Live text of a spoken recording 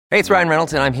Hey, it's Ryan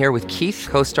Reynolds, and I'm here with Keith,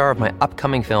 co-star of my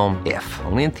upcoming film, If,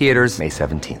 only in theaters May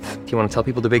 17th. Do you want to tell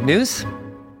people the big news?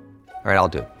 All right, I'll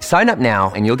do it. Sign up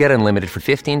now and you'll get unlimited for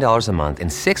 $15 a month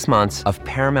and 6 months of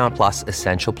Paramount Plus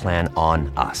Essential Plan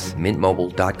on us.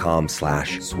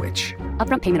 MintMobile.com/switch.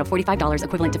 Upfront payment of $45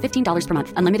 equivalent to $15 per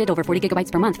month. Unlimited over 40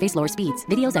 gigabytes per month. Face lower speeds.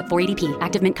 Videos at 480p.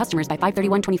 Active Mint customers by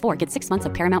 531.24 get 6 months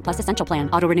of Paramount Plus Essential Plan.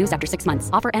 Auto renews after 6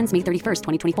 months. Offer ends May 31st,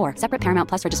 2024. Separate Paramount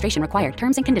Plus registration required.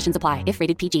 Terms and conditions apply if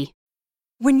rated PG.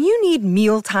 When you need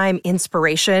mealtime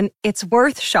inspiration, it's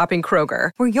worth shopping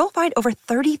Kroger, where you'll find over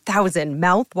 30,000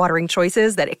 mouth-watering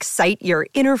choices that excite your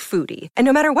inner foodie. And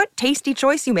no matter what tasty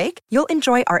choice you make, you'll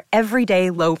enjoy our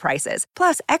everyday low prices,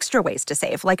 plus extra ways to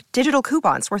save, like digital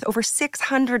coupons worth over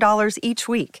 $600 each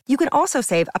week. You can also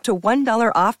save up to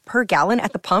 $1 off per gallon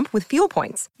at the pump with fuel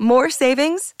points. More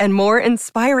savings and more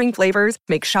inspiring flavors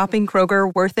make shopping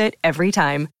Kroger worth it every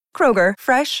time. Kroger,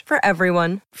 fresh for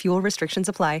everyone. Fuel restrictions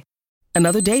apply.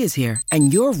 Another day is here,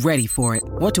 and you're ready for it.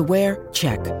 What to wear?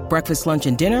 Check. Breakfast, lunch,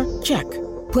 and dinner? Check.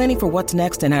 Planning for what's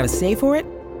next and how to save for it?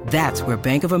 That's where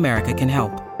Bank of America can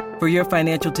help. For your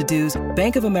financial to-dos,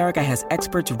 Bank of America has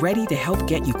experts ready to help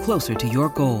get you closer to your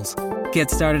goals.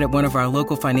 Get started at one of our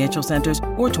local financial centers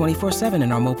or 24/7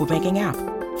 in our mobile banking app.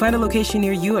 Find a location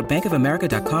near you at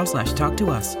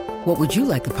bankofamerica.com/talktous. What would you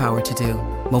like the power to do?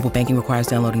 Mobile banking requires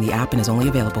downloading the app and is only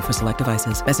available for select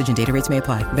devices. Message and data rates may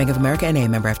apply. Bank of America N.A.,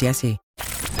 member FDIC.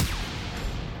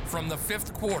 From the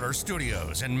Fifth Quarter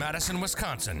Studios in Madison,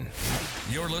 Wisconsin,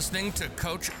 you're listening to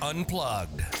Coach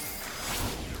Unplugged.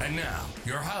 And now,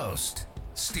 your host,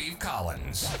 Steve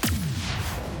Collins.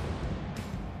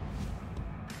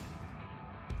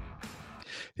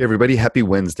 Hey everybody, happy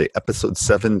Wednesday, episode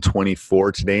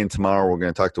 724. Today and tomorrow we're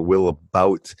going to talk to Will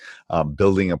about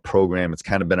building a program. It's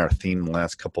kind of been our theme the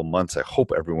last couple months. I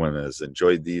hope everyone has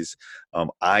enjoyed these.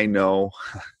 I know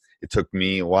it took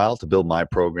me a while to build my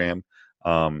program,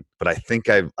 but I think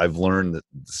I've learned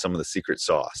some of the secret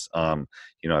sauce.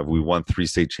 We won 3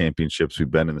 state championships.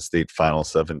 We've been in the state final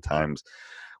 7 times.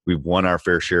 We've won our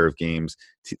fair share of games.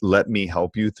 Let me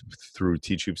help you through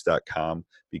teachhoops.com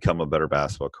become a better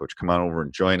basketball coach. Come on over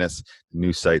and join us. The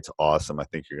new site's awesome. I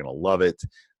think you're going to love it.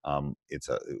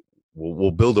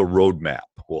 We'll build a roadmap.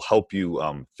 We'll help you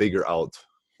figure out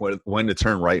when to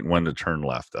turn right and when to turn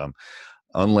left.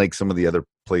 Unlike some of the other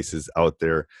places out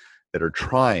there that are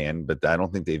trying, but I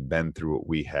don't think they've been through what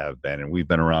we have been, and we've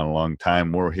been around a long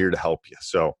time. We're here to help you.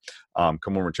 So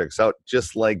come over and check us out,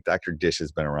 just like Dr. Dish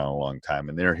has been around a long time,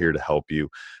 and they're here to help you.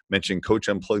 Mention Coach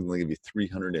Unplugged, and they'll give you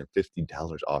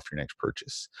 $350 off your next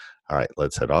purchase. All right,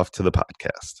 let's head off to the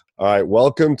podcast. All right,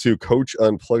 welcome to Coach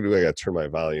Unplugged. I got to turn my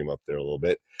volume up there a little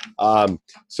bit.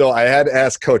 So I had to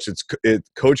ask Coach. It's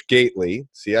Coach Gately.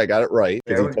 See, I got it right.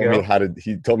 He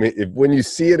told me when you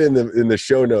see it in the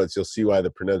show notes, you'll see why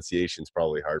the pronunciation's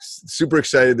probably hard. Super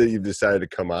excited that you've decided to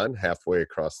come on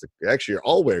you're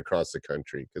all the way across the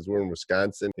country, because we're in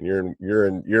Wisconsin and you're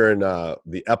in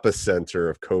the epicenter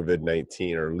of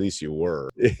COVID-19, or at least you were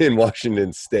in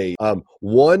Washington State.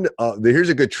 Here's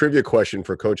a good trivia question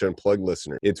for Coach Unplugged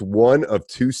listener. It's one of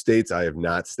 2 states I have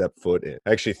not stepped foot in.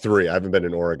 Actually 3. I haven't been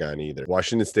in Oregon either.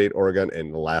 Washington State, Oregon,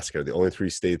 and Alaska are the only 3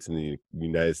 states in the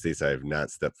United States I have not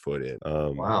stepped foot in.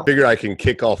 Wow. Figure I can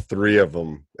kick all 3 of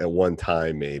them at one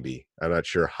time, maybe. I'm not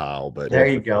sure how, but there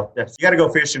you go. You got to go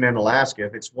fishing in Alaska.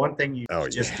 If it's one thing,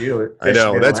 just do it. I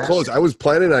know that's close. I was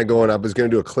planning on going. I was going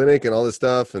to do a clinic and all this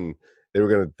stuff, and they were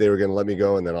gonna let me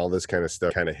go, and then all this kind of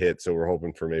stuff kind of hit. So we're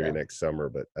hoping for maybe next summer.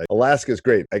 But Alaska's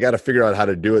great. I got to figure out how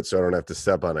to do it so I don't have to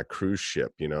step on a cruise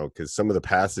ship, because some of the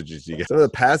passages you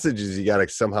got to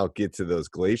somehow get to those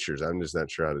glaciers. I'm just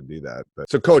not sure how to do that. But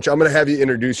so, Coach, I'm going to have you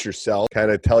introduce yourself, kind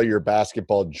of tell your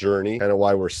basketball journey, kind of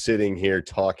why we're sitting here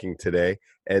talking today.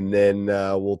 And then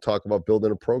we'll talk about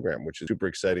building a program, which is super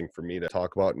exciting for me to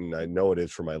talk about, and I know it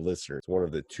is for my listeners. It's one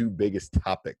of the 2 biggest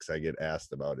topics I get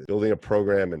asked about is building a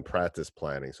program and practice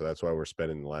planning. So that's why we're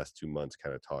spending the last 2 months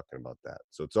kind of talking about that.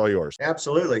 So it's all yours.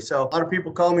 Absolutely. So a lot of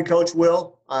people call me Coach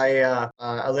Will. I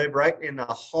live right in the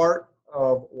heart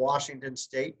of Washington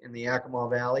State in the Yakima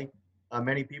Valley.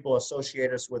 Many people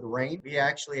associate us with rain. We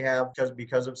actually have,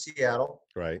 because of Seattle,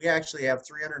 right? We actually have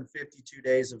 352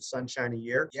 days of sunshine a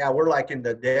year. Yeah, we're like in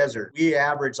the desert. We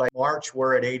average, like March,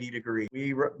 we're at 80 degrees.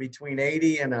 We between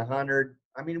 80 and 100.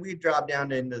 I mean, we drop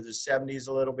down into the 70s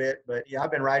a little bit, but yeah,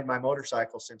 I've been riding my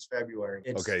motorcycle since February.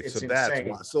 It's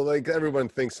insane. So like everyone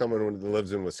thinks someone who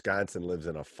lives in Wisconsin lives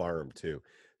in a farm too.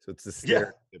 So it's the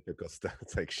Yeah. stereotypical stuff.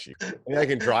 It's like, shoot. I mean, I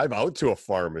can drive out to a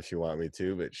farm if you want me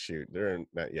to, but shoot, they're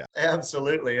not. Yeah.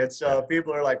 Absolutely. It's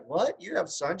people are like, "What? You have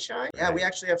sunshine?" Yeah, we Right.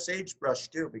 actually have sagebrush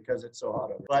too because it's so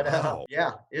hot over. But Wow.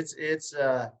 yeah,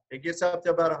 it gets up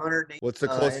to about 108. What's the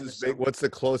in the closest big? summer. What's the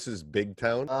closest big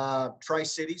town?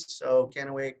 Tri-Cities, so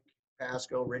Kennewick,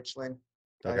 Pasco, Richland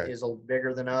Okay. is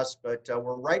bigger than us, but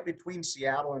we're right between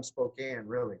Seattle and Spokane,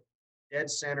 really,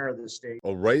 dead center of the state,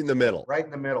 Oh, right in the middle. right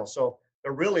in the middle. So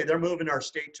they're moving our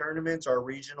state tournaments, our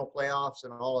regional playoffs,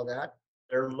 and all of that.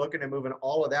 They're looking at moving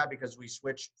all of that because we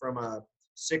switched from a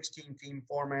 16-team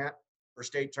format for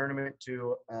state tournament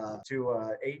to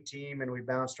 8-team, and we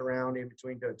bounced around in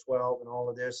between to 12 and all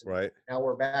of this. And Right. now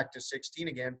we're back to 16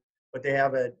 again, but they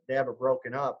have it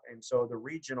broken up, and so the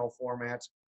regional formats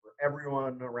where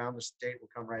everyone around the state will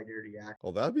come right here to Yak.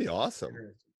 Oh, that'd be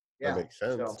awesome. Yeah, makes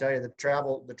so sense. I'll tell you, the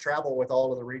travel with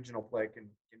all of the regional play can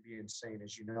be insane,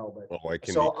 as you know. But Oh, it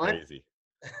can So be crazy.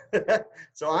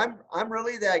 so I'm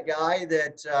really that guy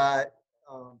that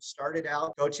started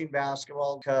out coaching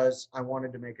basketball because I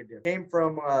wanted to make a difference. Came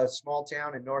from a small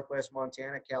town in northwest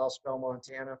Montana, Kalispell,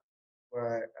 Montana,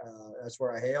 that's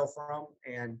where I hail from.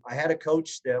 And I had a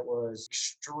coach that was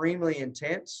extremely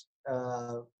intense,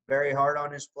 very hard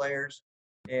on his players,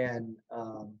 and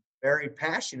very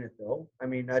passionate, though. I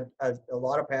mean, a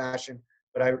lot of passion,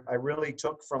 but I really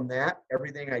took from that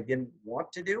everything I didn't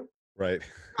want to do. Right.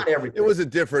 Not everything. It was a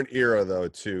different era, though,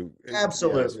 too. To be honest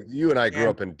Absolutely. with you. You and I grew And-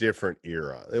 up in different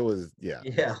era. It was, yeah.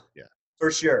 Yeah. Yeah. For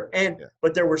sure. Yeah.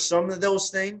 But there were some of those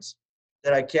things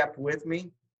that I kept with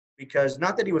me because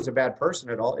not that he was a bad person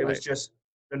at all. It was Right. just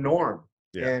the norm.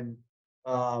 Yeah. And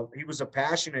he was a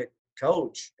passionate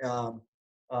coach.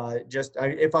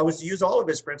 If I was to use all of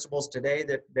his principles today,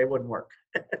 that they wouldn't work.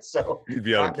 So You'd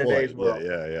be not in today's unemployed.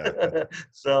 world. Yeah.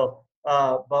 So,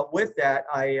 but with that,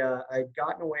 I'd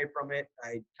gotten away from it.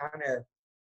 I kind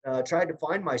of tried to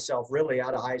find myself really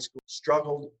out of high school.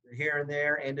 Struggled here and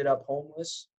there. Ended up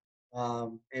homeless.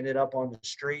 Ended up on the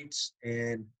streets,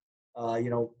 and I'm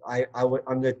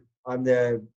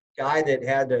the guy that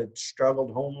had a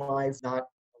struggled home life. Not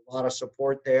a lot of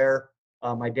support there.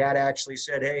 My dad actually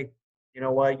said, "Hey, you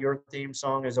know what? Your theme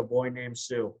song is A Boy Named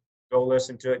Sue. Go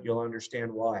listen to it. You'll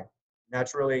understand why." And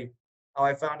that's really how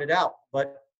I found it out.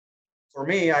 But for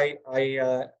me, I'm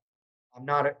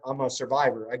a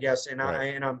survivor, I guess, and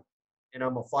Right.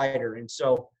 I'm a fighter. And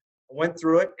so I went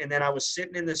through it, and then I was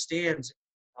sitting in the stands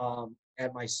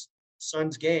at my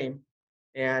son's game,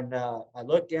 and I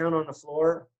looked down on the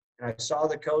floor, and I saw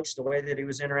the coach, the way that he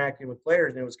was interacting with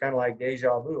players, and it was kind of like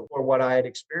deja vu for what I had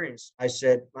experienced. I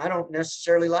said, I don't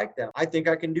necessarily like that. I think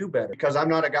I can do better because I'm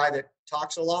not a guy that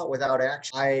talks a lot without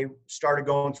action. I started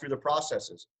going through the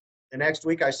processes. The next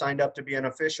week, I signed up to be an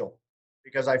official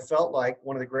because I felt like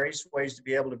one of the greatest ways to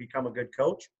be able to become a good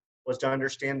coach was to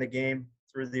understand the game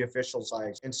through the official's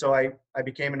eyes. And so I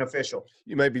became an official.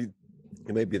 You may be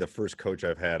the first coach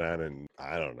I've had on in,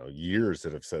 I don't know, years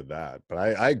that have said that. But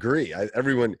I agree.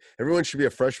 Everyone should be a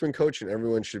freshman coach, and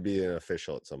everyone should be an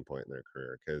official at some point in their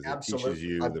career because it teaches Absolutely.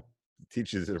 you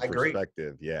teaches it a I agree.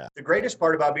 perspective. Yeah. The greatest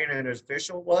part about being an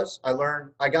official was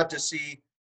I got to see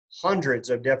hundreds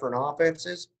of different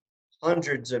offenses,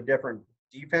 hundreds of different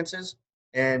defenses,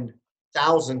 and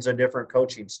thousands of different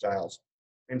coaching styles.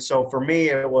 And so for me,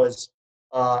 it was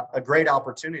a great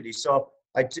opportunity. So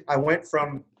I went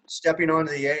from stepping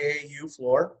onto the AAU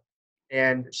floor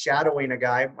and shadowing a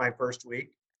guy my first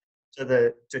week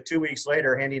to 2 weeks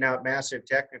later handing out massive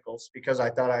technicals because I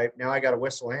thought I got a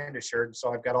whistle and a shirt, and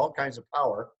so I've got all kinds of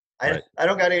power. Right. I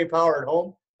don't got any power at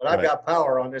home, but I've Right. got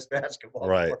power on this basketball.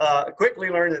 Right. Quickly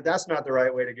learned that that's not the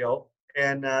right way to go,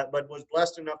 and but was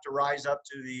blessed enough to rise up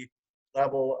to the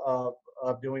level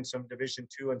of doing some Division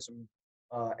II and some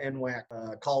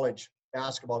NWAC college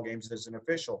basketball games as an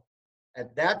official.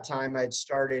 At that time, I'd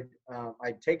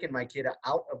taken my kid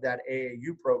out of that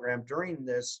AAU program during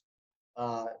this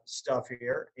stuff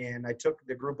here, and I took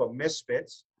the group of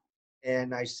misfits,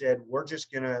 and I said, we're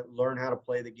just going to learn how to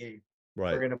play the game.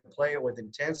 Right. We're going to play it with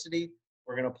intensity.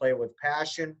 We're going to play it with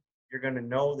passion. You're going to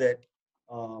know that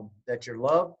that you're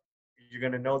loved. You're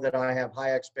going to know that I have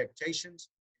high expectations.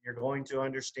 You're going to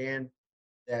understand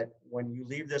that when you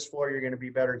leave this floor, you're going to be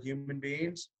better human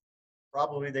beings,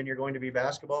 probably than you're going to be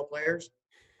basketball players,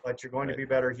 but you're going to be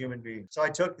better human beings. So I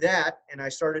took that and I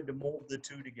started to mold the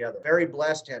two together. Very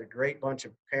blessed, had a great bunch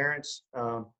of parents.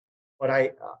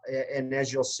 But and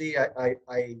as you'll see,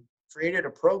 I created a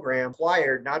program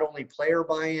required not only player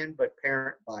buy-in, but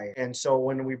parent buy-in. And so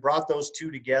when we brought those two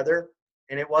together,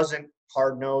 and it wasn't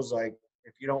hard-nosed, like,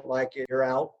 if you don't like it, you're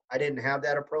out. I didn't have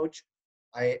that approach.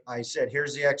 I said,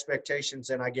 here's the expectations,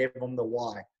 and I gave them the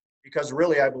why. because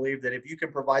really I believe that if you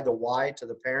can provide the why to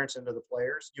the parents and to the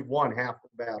players, you've won half the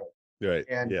battle. Right.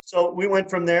 And so we went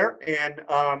from there, and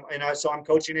so I'm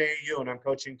coaching AAU and I'm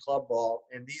coaching club ball,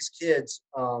 and these kids,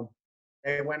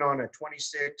 they went on a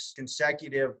 26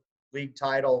 consecutive league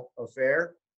title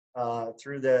affair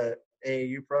through the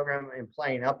AAU program and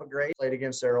playing up a grade, played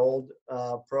against their old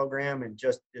program and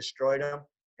just destroyed them.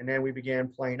 And then we began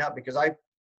playing up because I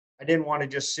didn't want to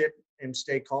just sit and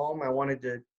stay calm. I wanted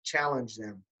to challenge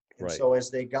them. And so as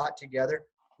they got together,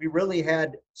 we really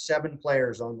had 7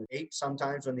 players on the 8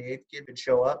 sometimes when the 8th kid would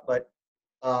show up, but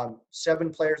 7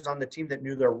 players on the team that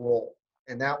knew their role.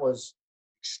 And that was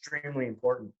extremely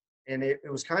important. And it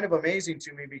was kind of amazing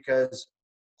to me because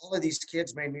all of these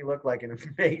kids made me look like an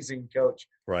amazing coach.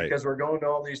 Right. Because we're going to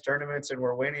all these tournaments and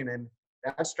we're winning. And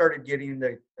that started getting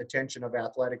the attention of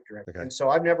athletic directors. Okay. And so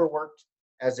I've never worked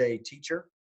as a teacher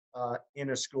in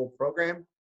a school program.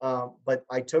 But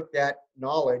I took that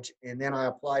knowledge and then I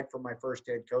applied for my first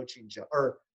head coaching job,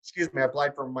 I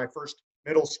applied for my first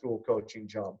middle school coaching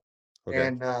job. Okay.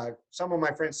 And some of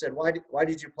my friends said, why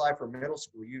did you apply for middle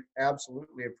school? You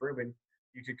absolutely have proven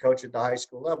you could coach at the high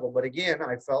school level. But again,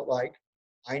 I felt like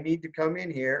I need to come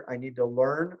in here. I need to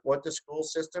learn what the school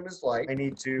system is like. I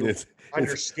need to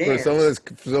understand.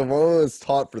 For someone that's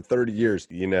taught for 30 years,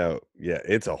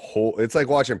 it's like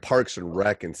watching Parks and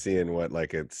Rec and seeing what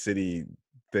like a city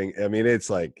thing. I mean, it's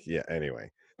like,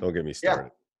 anyway, don't get me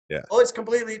started. Yeah. Oh, it's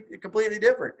completely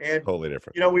different. And totally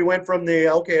different. We went from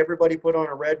everybody put on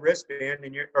a red wristband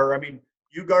and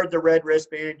you guard the red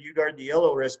wristband, you guard the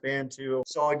yellow wristband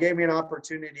so it gave me an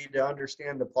opportunity to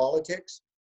understand the politics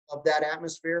of that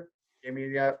atmosphere. Gave me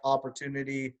the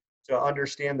opportunity to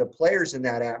understand the players in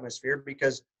that atmosphere,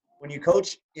 because when you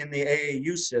coach in the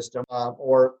AAU system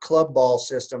or club ball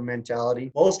system mentality,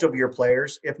 most of your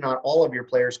players, if not all of your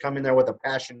players, come in there with a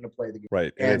passion to play the game.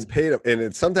 Right, and it's paid, and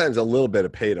it's sometimes a little bit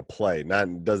of pay to play.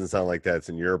 Doesn't sound like that's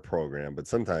in your program, but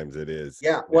sometimes it is.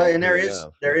 Yeah, well, and there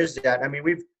is that. I mean,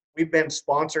 we've been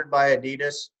sponsored by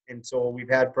Adidas, and so we've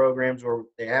had programs where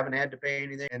they haven't had to pay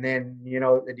anything, and then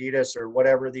Adidas or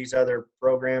whatever these other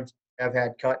programs have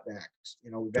had cutbacks.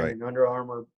 We've been in Under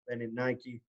Armour, been in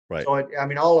Nike. Right. So,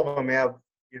 all of them have,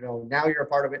 now you're a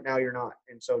part of it, now you're not.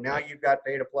 And so now you've got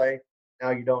pay to play, now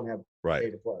you don't have pay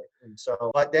to play. And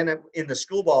so, but then in the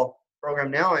school ball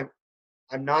program now,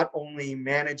 I'm not only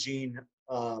managing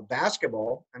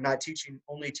basketball, I'm not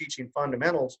only teaching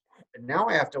fundamentals, but now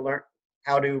I have to learn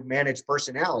how to manage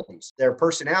personalities. Their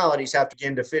personalities have to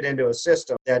begin to fit into a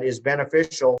system that is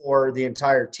beneficial for the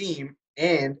entire team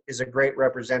and is a great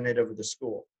representative of the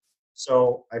school.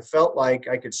 So I felt like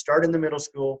I could start in the middle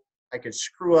school, I could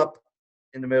screw up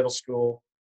in the middle school,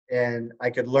 and I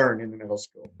could learn in the middle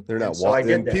school. They're not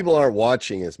watching. People aren't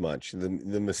watching as much. The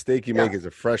mistake you make as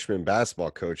a freshman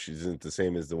basketball coach isn't the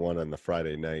same as the one on the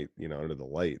Friday night, under the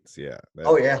lights. Yeah.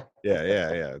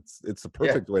 Yeah. It's the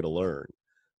perfect way to learn.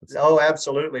 Oh,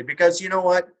 absolutely. Because you know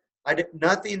what?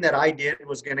 Nothing that I did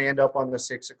was going to end up on the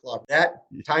 6 o'clock. That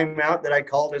timeout that I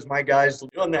called as my guys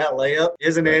doing that layup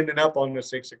isn't ending up on the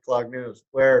 6 o'clock news.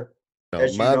 Where,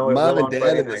 mom and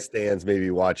dad in the stands may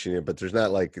be watching it, but there's not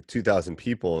like 2,000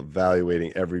 people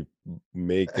evaluating every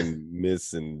make and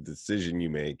miss and decision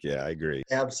you make. Yeah, I agree.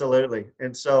 Absolutely.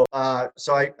 And so, I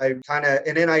kind of,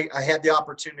 and then I had the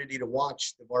opportunity to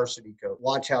watch the varsity coach,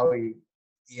 watch how he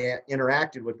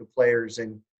interacted with the players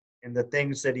and the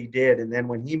things that he did. And then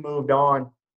when he moved on,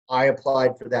 I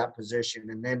applied for that position.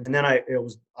 And then I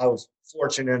was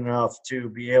fortunate enough to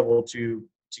be able to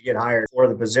get hired for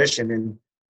the position.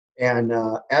 And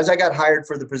as I got hired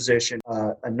for the position,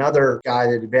 another guy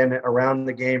that had been around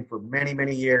the game for many,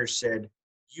 many years said,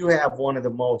 "You have one of the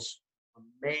most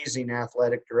amazing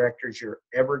athletic directors you're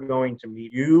ever going to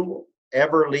meet. You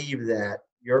ever leave that,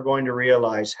 you're going to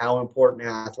realize how important an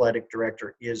athletic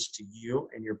director is to you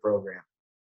and your program."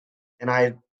 And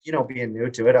I, being new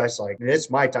to it, I was like,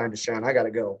 it's my time to shine. I got to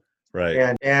go.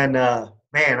 Right. And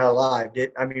man, alive.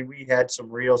 We had some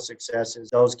real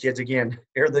successes. Those kids, again,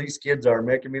 here these kids are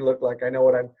making me look like I know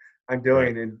what I'm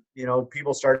doing. Right. And,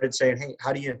 people started saying, "Hey,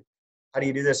 how do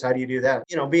you do this? How do you do that?"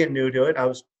 Being new to it, I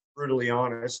was brutally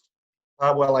honest.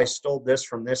 Well, I stole this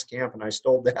from this camp and I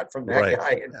stole that from that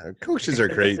guy. And, coaches are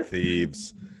great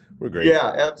thieves. We're great. Yeah,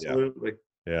 absolutely.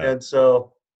 Yeah. And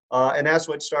so, and that's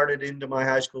what started into my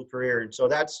high school career. And so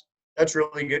that's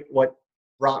really good. What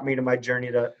brought me to my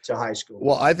journey to high school.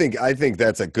 Well, I think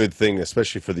that's a good thing,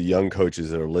 especially for the young coaches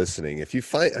that are listening. If you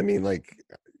find,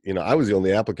 I was the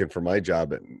only applicant for my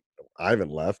job and I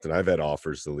haven't left and I've had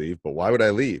offers to leave, but why would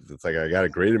I leave? It's like, I got a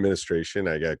great administration.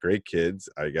 I got great kids.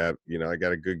 I got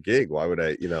a good gig. Why would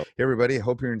I, Hey, everybody. I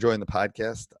hope you're enjoying the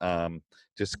podcast.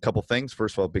 just a couple things.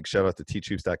 First of all, big shout out to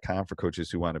teachhoops.com for coaches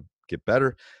who want to get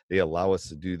better. They allow us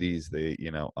to do these. They,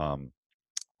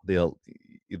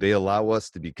 they allow us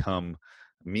to become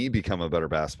a better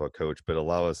basketball coach, but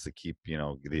allow us to keep,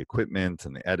 the equipment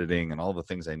and the editing and all the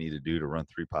things I need to do to run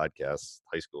 3 podcasts,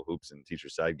 High School Hoops and Teacher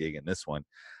Side Gig, and this one.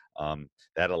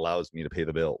 That allows me to pay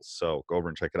the bills. So go over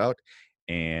and check it out.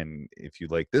 And if you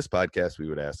like this podcast, we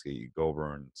would ask that you go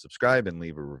over and subscribe and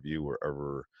leave a review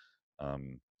wherever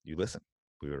you listen.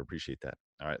 We would appreciate that.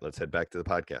 All right, let's head back to the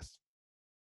podcast.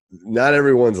 Not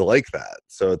everyone's like that.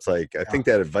 So it's like, I think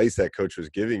that advice that coach was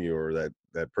giving you, or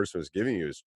that person was giving you,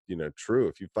 is, true.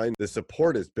 If you find the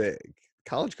support is big,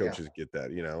 college coaches get that,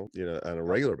 on a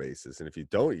regular basis. And if you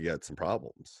don't, you got some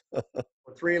problems. Well,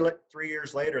 3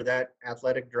 years later, that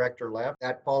athletic director left.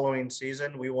 That following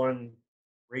season, we won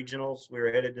regionals. We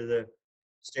were headed to the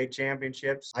state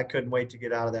championships. I couldn't wait to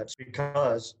get out of that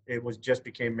because it just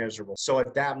became miserable. So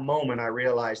at that moment, I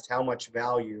realized how much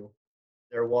value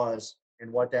there was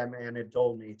in what that man had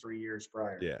told me 3 years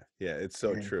prior. Yeah. It's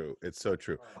so true. It's so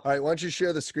true. All right. Why don't you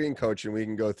share the screen, Coach, and we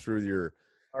can go through your.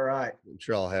 All right. I'm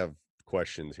sure I'll have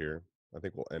questions here. I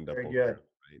think we'll end up. Very good.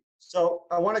 Right? So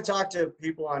I want to talk to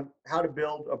people on how to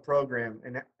build a program.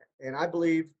 And I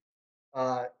believe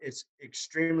it's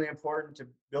extremely important to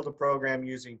build a program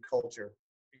using culture,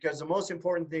 because the most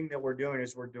important thing that we're doing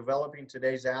is we're developing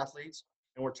today's athletes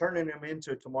and we're turning them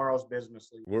into tomorrow's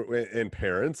business leaders. And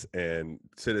parents and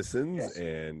citizens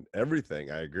and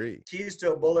everything. I agree. Keys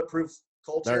to a bulletproof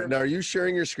culture. Now, are you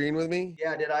sharing your screen with me?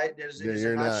 Yeah.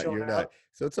 You're not.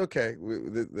 So it's okay.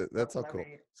 That's all cool.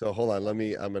 So hold on.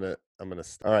 I'm gonna.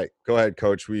 All right. Go ahead,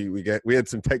 Coach. We had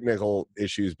some technical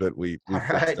issues, but we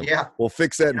fixed them. Yeah. We'll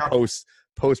fix that in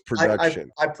post production.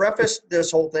 I prefaced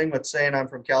this whole thing with saying I'm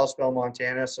from Kalispell,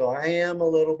 Montana, so I am a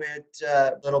little bit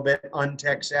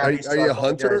untech savvy. Are you a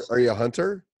hunter? Are you a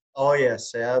hunter? Oh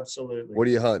yes, absolutely. What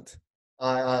do you hunt?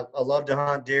 I love to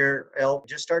hunt deer, elk.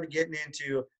 Just started getting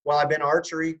into. Well, I've been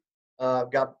archery.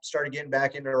 Started getting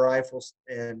back into rifles,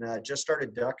 and just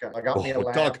started duck hunting. I got me a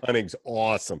lab. Duck hunting's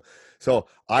awesome. So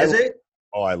Is it?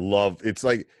 Oh, I love. It's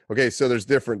like, okay, so there's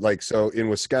different, like, so in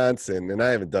Wisconsin, and I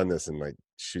haven't done this in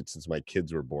since my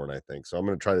kids were born, I think. So I'm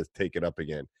going to try to take it up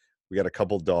again. We got a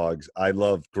couple dogs. I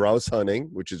love grouse hunting,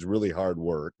 which is really hard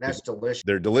work. That's delicious.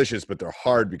 They're delicious, but they're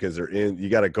hard because you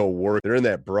got to go work. They're in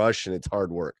that brush and it's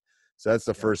hard work. So that's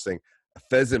the first thing.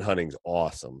 Pheasant hunting's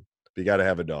awesome. But you got to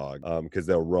have a dog because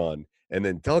they'll run. And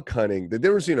then duck hunting, the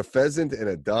difference between a pheasant and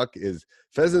a duck is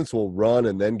pheasants will run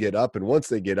and then get up. And once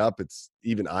they get up,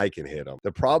 even I can hit them.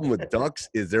 The problem with ducks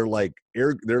is they're like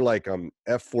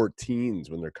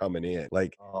F-14s when they're coming in.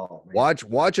 Like,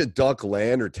 watch a duck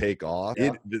land or take off.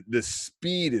 Yeah. The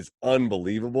speed is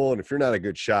unbelievable. And if you're not a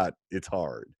good shot, it's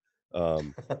hard.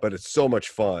 But it's so much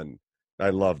fun.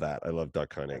 I love that. I love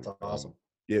duck hunting. That's awesome.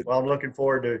 Well, I'm looking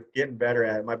forward to getting better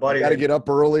at it. My buddy got to get up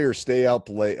early or stay up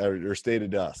late or stay to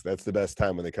dusk. That's the best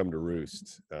time when they come to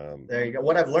roost. There you go.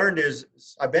 What I've learned is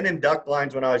I've been in duck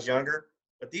blinds when I was younger,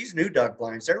 but these new duck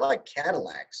blinds, they're like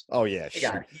Cadillacs. Oh yeah, they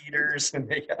got heaters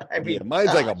and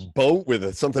mine's like a boat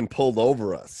with something pulled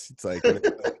over us. It's like 50,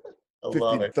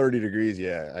 30 degrees.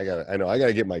 Yeah, I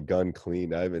gotta get my gun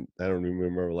cleaned. I don't even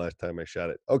remember last time I shot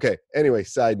it. Okay. Anyway,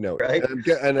 side note. Right.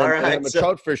 I'm a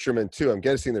trout fisherman too. I'm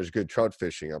guessing there's good trout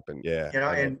fishing up in. Yeah.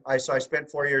 I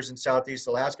spent 4 years in Southeast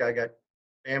Alaska. I got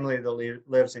family that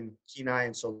lives in Kenai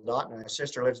and Soldotna. My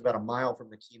sister lives about a mile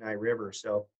from the Kenai River,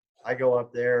 so I go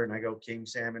up there and I go king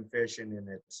salmon fishing, and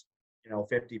it's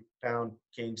 50-pound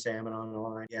king salmon on the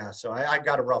line. Yeah, so I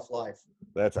got a rough life.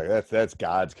 That's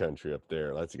God's country up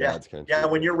there. That's God's country. Yeah,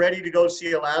 when you're ready to go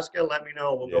see Alaska, let me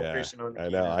know. We'll go fishing on the I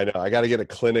know. I got to get a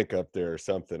clinic up there or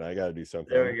something. I got to do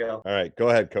something. There we go. All right, go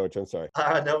ahead, Coach. I'm sorry.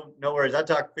 No worries. I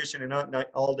talk fishing and hunting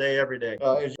all day, every day.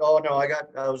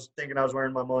 I was thinking I was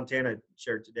wearing my Montana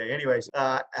shirt today. Anyways,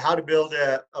 how to build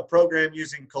a program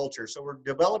using culture. So we're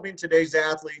developing today's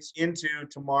athletes into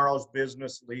tomorrow's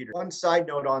business leaders. One side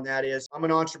note on that is I'm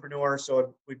an entrepreneur,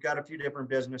 so we've got a few different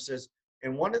businesses.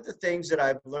 And one of the things that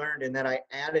I've learned and that I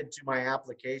added to my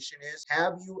application is,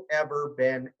 have you ever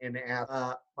been an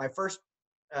athlete? My first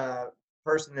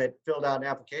person that filled out an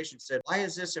application said, why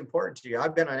is this important to you?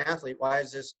 I've been an athlete. Why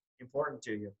is this important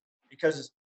to you?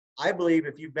 Because I believe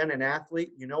if you've been an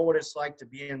athlete, you know what it's like to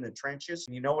be in the trenches.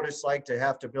 You know what it's like to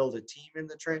have to build a team in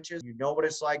the trenches. You know what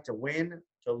it's like to win,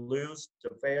 to lose,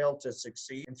 to fail, to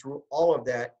succeed. And through all of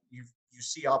that, you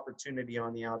see opportunity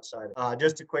on the outside.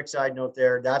 Just a quick side note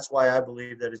there. That's why I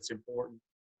believe that it's important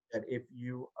that if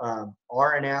you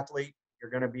are an athlete, you're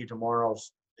going to be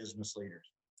tomorrow's business leaders.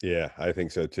 Yeah, I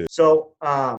think so too. So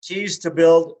keys to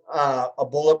build a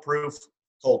bulletproof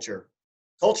culture.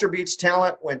 culture beats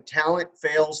talent when talent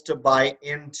fails to buy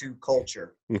into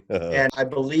culture. And I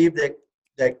believe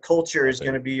that culture is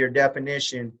going to be your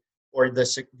definition or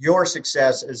your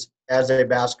success as a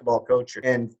basketball coach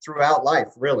and throughout life,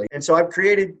 really. And so I've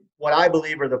created what I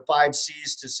believe are the 5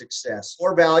 C's to success: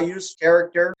 core values,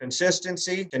 character,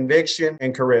 consistency, conviction,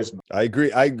 and charisma. I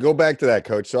agree. I go back to that,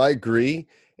 Coach. So I agree.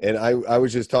 And I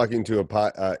was just talking to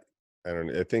I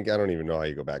don't even know how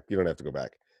you go back. You don't have to go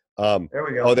back. There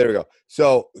we go. Oh, there we go.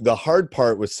 So the hard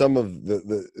part with some of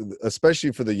the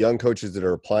especially for the young coaches that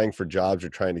are applying for jobs or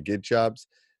trying to get jobs,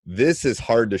 this is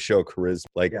hard to show charisma,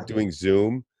 like doing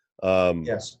Zoom.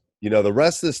 Yes. The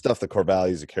rest of the stuff, the core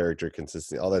values, the character,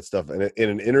 consistency, all that stuff. And in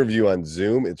an interview on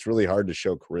Zoom, it's really hard to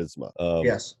show charisma.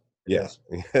 Yes. Yeah.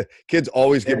 Kids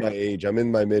always get my age. I'm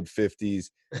in my mid 50s.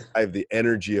 I have the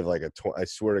energy of like I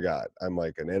swear to God, I'm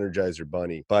like an Energizer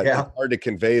bunny, but it's hard to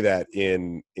convey that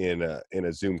in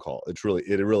a Zoom call. It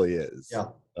really is. Yeah.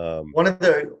 One of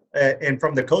the, and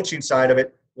from the coaching side of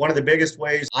it, one of the biggest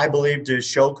ways I believe to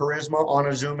show charisma on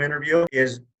a Zoom interview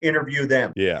is interview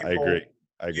them. Yeah, People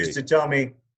I agree. Used to tell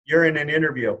me, "You're in an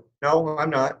interview." No, I'm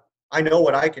not. I know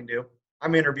what I can do.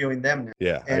 I'm interviewing them now.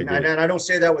 Yeah, and I don't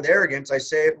say that with arrogance. I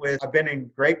say it with, I've been in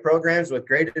great programs with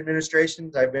great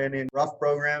administrations. I've been in rough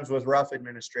programs with rough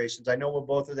administrations. I know what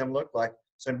both of them look like.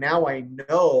 So now I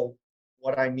know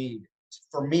what I need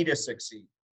for me to succeed.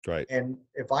 Right. And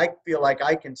if I feel like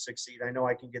I can succeed, I know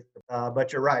I can get them.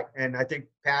 But you're right. And I think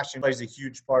passion plays a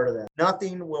huge part of that.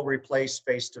 Nothing will replace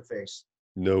face-to-face.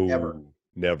 No, ever.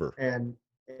 Never.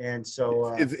 And so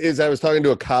I was talking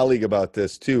to a colleague about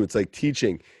this too. It's like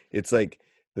teaching. It's like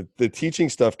the teaching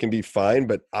stuff can be fine,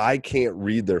 but I can't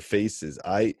read their faces.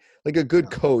 I like a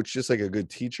good coach, just like a good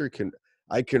teacher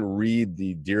I can read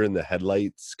the deer in the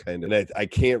headlights kind of, and I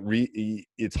can't read.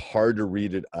 It's hard to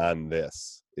read it on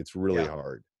this. It's really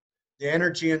hard. The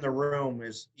energy in the room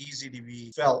is easy to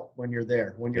be felt when you're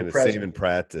there, when you're and present. The same in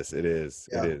practice. It is.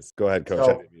 Yeah. It is. Go ahead, Coach. I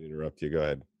didn't mean to interrupt you. Go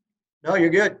ahead. No, you're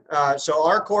good. So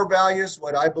our core values,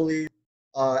 what I believe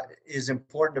is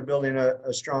important to building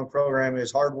a strong program,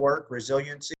 is hard work,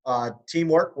 resiliency,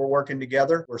 teamwork. We're working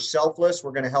together. We're selfless.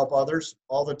 We're going to help others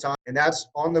all the time. And that's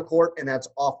on the court and that's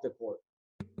off the court.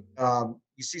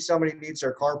 You see somebody needs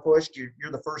their car pushed,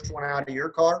 you're the first one out of your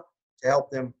car to help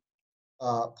them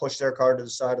push their car to the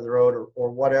side of the road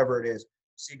or whatever it is.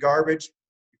 See garbage,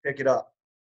 you pick it up.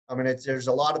 I mean, there's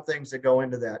a lot of things that go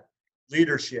into that.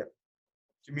 Leadership,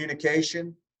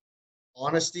 communication,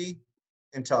 honesty,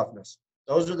 and toughness.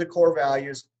 Those are the core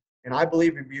values. And I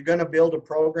believe if you're going to build a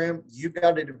program, you've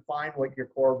got to define what your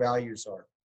core values are.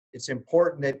 It's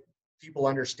important that people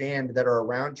understand that are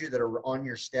around you, that are on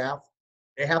your staff,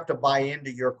 they have to buy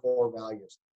into your core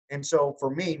values. And so for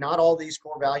me, not all these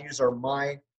core values are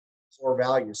my core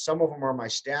values. Some of them are my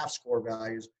staff's core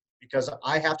values because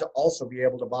I have to also be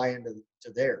able to buy into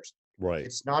theirs. Right.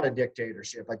 It's not a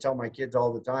dictatorship. I tell my kids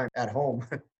all the time at home,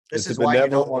 this is why you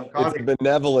don't want communism. It's a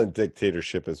benevolent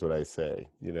dictatorship is what I say,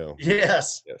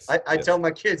 Yes. I tell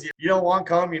my kids, you don't want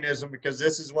communism because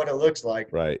this is what it looks like.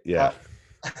 Right. Yeah.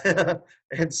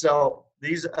 And so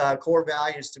these core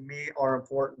values to me are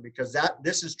important because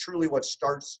this is truly what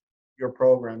starts your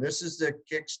program. This is the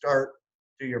kickstart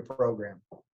to your program.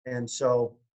 And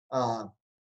so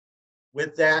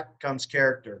with that comes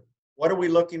character. What are we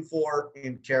looking for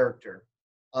in character?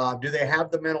 Do they have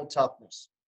the mental toughness?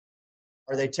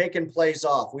 Are they taking plays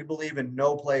off? We believe in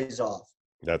no plays off.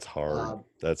 That's hard.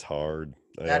 That's hard.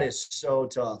 That is so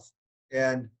tough.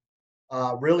 And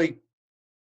really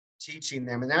teaching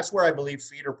them. And that's where I believe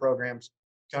feeder programs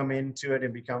come into it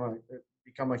and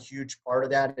become a huge part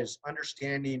of that, is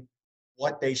understanding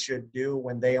what they should do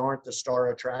when they aren't the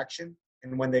star attraction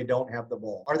and when they don't have the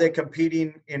ball. Are they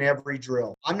competing in every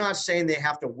drill? I'm not saying they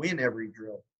have to win every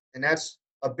drill. And that's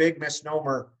a big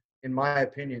misnomer, in my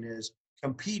opinion, is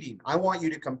competing. I want you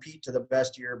to compete to the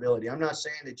best of your ability. I'm not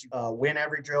saying that you win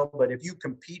every drill, but if you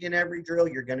compete in every drill,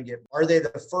 you're going to get. Are they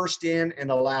the first in and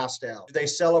the last out? Do they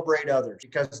celebrate others?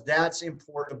 Because that's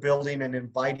important to building an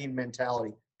inviting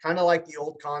mentality. Kind of like the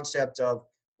old concept of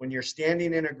when you're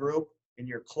standing in a group and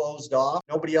you're closed off,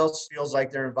 nobody else feels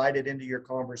like they're invited into your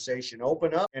conversation.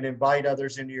 Open up and invite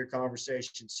others into your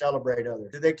conversation. Celebrate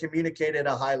others. Do they communicate at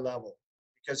a high level?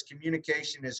 Because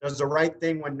communication does the right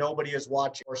thing when nobody is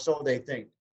watching, or so they think.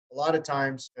 A lot of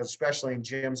times, especially in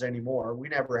gyms anymore, we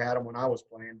never had them when I was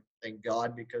playing, thank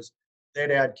God, because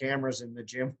they'd had cameras in the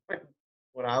gym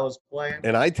when I was playing.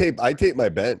 And I tape my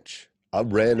bench. I'll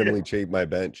randomly tape my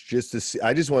bench just to see.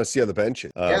 I just want to see how the bench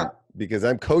is. Because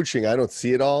I'm coaching, I don't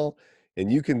see it all.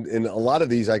 And you can, in a lot of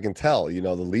these, I can tell, the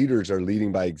leaders are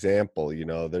leading by example.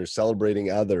 They're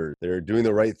celebrating others. They're doing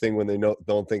the right thing when they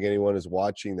don't think anyone is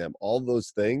watching them. All those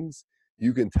things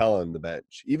you can tell on the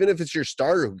bench, even if it's your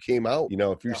starter who came out.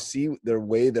 If you see their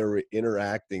way they're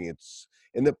interacting,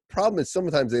 and the problem is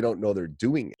sometimes they don't know they're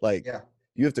doing it.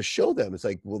 You have to show them. It's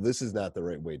like, well, this is not the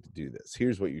right way to do this.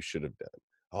 Here's what you should have done.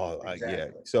 Oh, exactly. Yeah.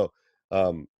 So,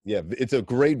 it's a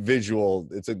great visual.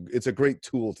 It's a great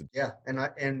tool to. Yeah. And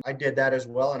I did that as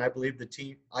well. And I believe the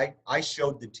team, I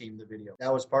showed the team the video.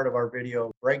 That was part of our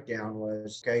video breakdown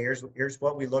was, okay, here's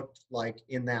what we looked like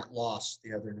in that loss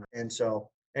the other night.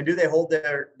 And do they hold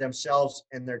themselves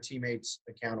and their teammates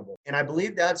accountable? And I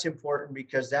believe that's important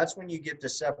because that's when you get the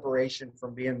separation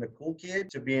from being the cool kid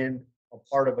to being a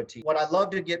part of a team. What I love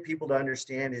to get people to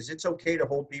understand is it's okay to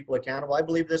hold people accountable. I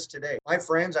believe this today. My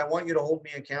friends, I want you to hold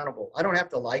me accountable. I don't have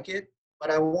to like it,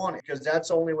 but I want it because that's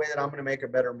the only way that I'm going to make a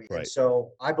better me. Right.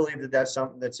 So I believe that that's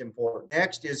something that's important.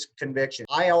 Next is conviction.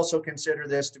 I also consider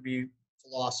this to be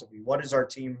philosophy. What is our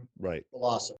team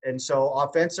philosophy? And so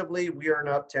offensively, we are an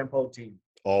up-tempo team.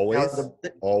 Always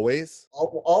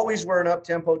we're an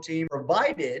up-tempo team,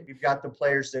 provided you've got the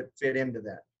players that fit into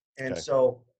that. And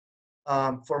so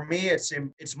for me, it's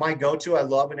my go-to. I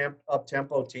love an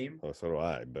up-tempo team. Oh, so do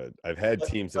I. But I've had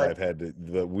teams that I've had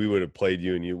that we would have played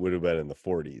you and you would have been in the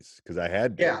 40s because I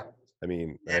had to. Yeah. I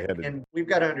mean, and we've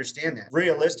got to understand that.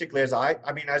 Realistically, as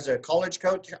a college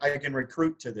coach, I can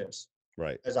recruit to this.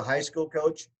 Right. As a high school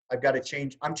coach, I've got to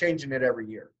change. I'm changing it every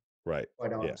year. Right.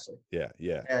 Quite honestly.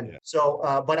 Yeah. And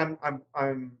so, but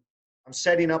I'm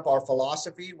setting up our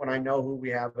philosophy when I know who we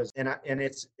have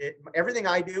everything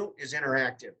I do is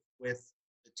interactive with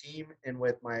the team and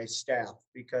with my staff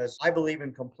because I believe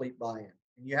in complete buy-in.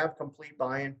 And you have complete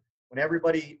buy-in when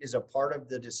everybody is a part of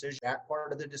the decision, that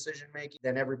part of the decision making,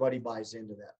 then everybody buys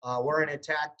into that. We're an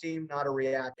attack team, not a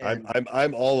react.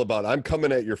 I'm all about. I'm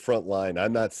coming at your front line.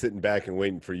 I'm not sitting back and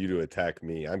waiting for you to attack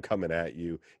me. I'm coming at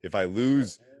you. If I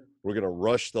lose, we're gonna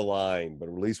rush the line, but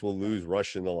at least we'll lose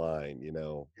rushing the line.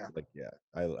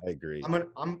 I agree.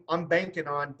 I'm banking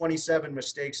on 27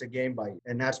 mistakes a game by you,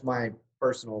 and that's my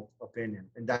personal opinion,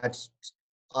 and that's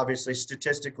obviously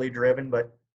statistically driven.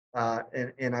 But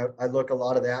and I look a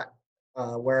lot of that.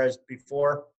 Whereas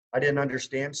before I didn't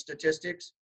understand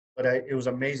statistics, but it was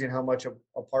amazing how much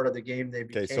a part of the game they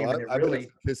became. Okay, so I've been a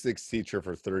statistics teacher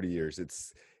for 30 years.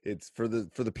 It's for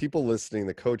the people listening,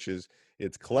 the coaches.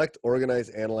 It's collect, organize,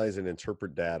 analyze, and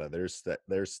interpret data. There's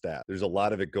stat. There's a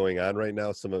lot of it going on right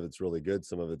now. Some of it's really good.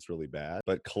 Some of it's really bad.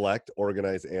 But collect,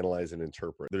 organize, analyze, and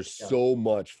interpret. There's so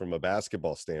much from a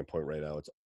basketball standpoint right now. It's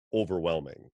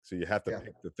overwhelming. So you have to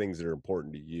pick the things that are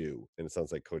important to you. And it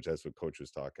sounds like that's what Coach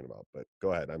was talking about. But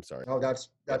go ahead. I'm sorry. No, that's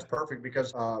perfect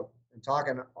because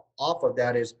talking off of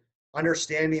that is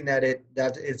understanding that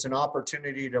it's an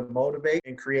opportunity to motivate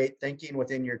and create thinking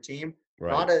within your team.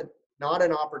 Right. Not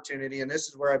an opportunity, and this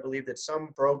is where I believe that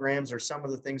some programs or some of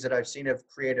the things that I've seen have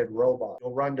created robots.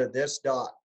 You'll run to this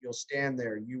dot, you'll stand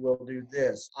there, you will do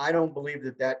this. I don't believe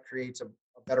that creates a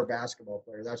better basketball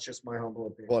player. That's just my humble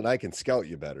opinion. Well, and I can scout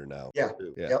you better now. Yeah.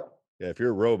 Yep. Yeah, if you're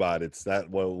a robot, it's not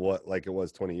what like it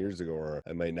was 20 years ago, or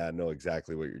I might not know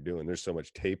exactly what you're doing. There's so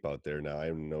much tape out there now. I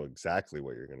don't know exactly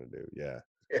what you're going to do. Yeah.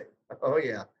 Oh,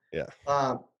 yeah. Yeah.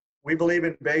 We believe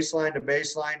in baseline to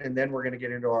baseline, and then we're going to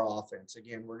get into our offense.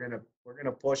 Again, we're going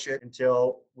to push it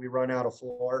until we run out of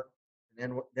floor,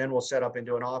 and then we'll set up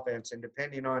into an offense. And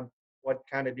depending on what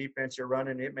kind of defense you're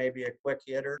running, it may be a quick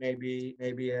hitter, maybe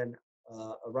a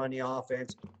running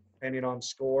offense, depending on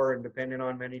score and depending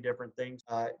on many different things.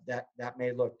 That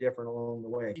may look different along the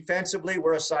way. Defensively,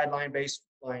 we're a sideline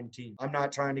baseline team. I'm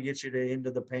not trying to get you into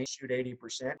the paint, shoot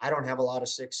 80%. I don't have a lot of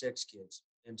 6'6" kids.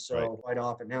 And so quite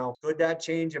often now, could that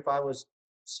change if I was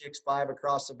 6'5"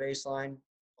 across the baseline?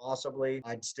 Possibly.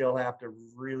 I'd still have to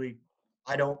really,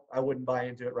 I wouldn't buy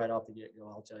into it right off the get-go.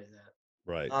 I'll tell you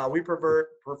that. Right. We prefer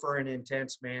an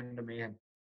intense man-to-man.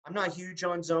 I'm not huge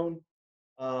on zone.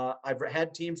 I've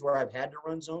had teams where I've had to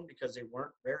run zone because they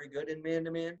weren't very good in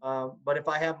man-to-man. But if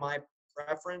I have my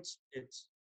preference, it's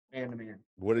man-to-man.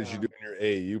 What did you do in your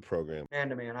AAU program?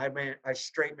 Man-to-man. I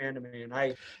straight man-to-man.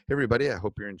 Hey, everybody, I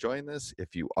hope you're enjoying this.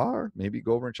 If you are, maybe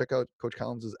go over and check out Coach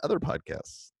Collins' other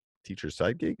podcasts, Teacher's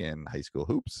Side Gig and High School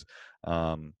Hoops.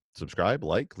 Subscribe,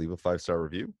 leave a 5-star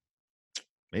review.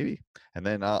 Maybe. And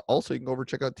then also you can go over and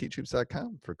check out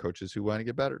teachhoops.com for coaches who want to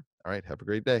get better. All right. Have a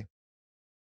great day.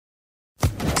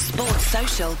 Sports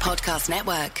Social Podcast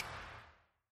Network.